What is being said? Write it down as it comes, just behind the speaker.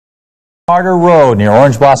Carter Road near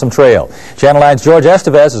Orange Blossom Trail. Channel 9's George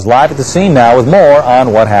Estevez is live at the scene now with more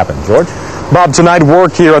on what happened. George? Bob, tonight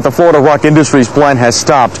work here at the Florida Rock Industries plant has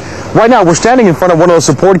stopped. Right now we're standing in front of one of those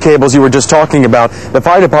support cables you were just talking about. The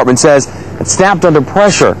fire department says it snapped under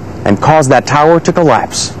pressure and caused that tower to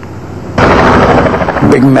collapse.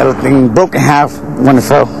 Big metal thing broke in half when it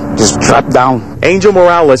fell, just dropped down. Angel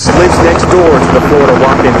Morales lives next door to the Florida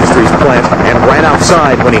Rock Industries plant and ran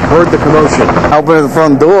outside when he heard the commotion. I opened the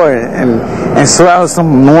front door and saw out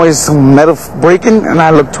some noise, some metal breaking, and I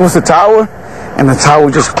looked towards the tower, and the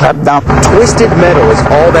tower just clapped down. Twisted metal is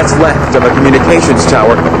all that's left of a communications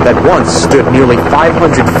tower that once stood nearly 500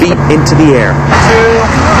 feet into the air.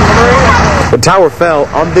 The tower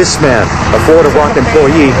fell on this man, a Florida Rock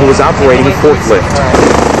employee who was operating a forklift.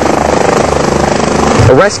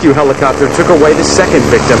 A rescue helicopter took away the second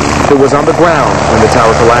victim, who was on the ground when the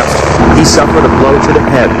tower collapsed. He suffered a blow to the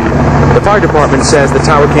head. The fire department says the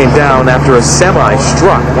tower came down after a semi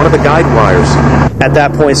struck one of the guide wires. At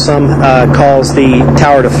that point, some caused the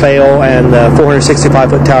tower to fail, and the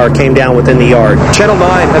 465-foot tower came down within the yard. Channel 9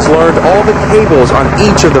 has learned all the cables on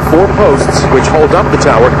each of the 4 posts which hold up the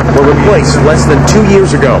tower were replaced less than 2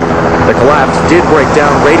 years ago. The collapse did break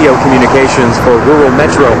down radio communications for rural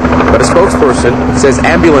Metro, but a spokesperson says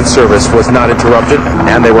ambulance service was not interrupted,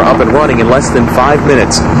 and they were up and running in less than 5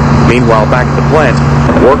 minutes. Meanwhile, back at the plant,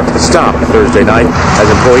 work stopped Thursday night as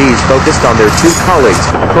employees focused on their 2 colleagues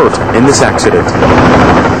hurt in this accident.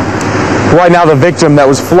 Right now, the victim that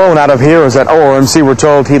was flown out of here is at ORMC. We're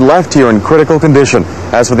told he left here in critical condition.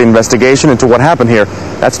 As for the investigation into what happened here,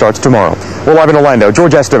 that starts tomorrow. We're live in Orlando.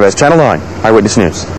 George Estevez, Channel 9 Eyewitness News.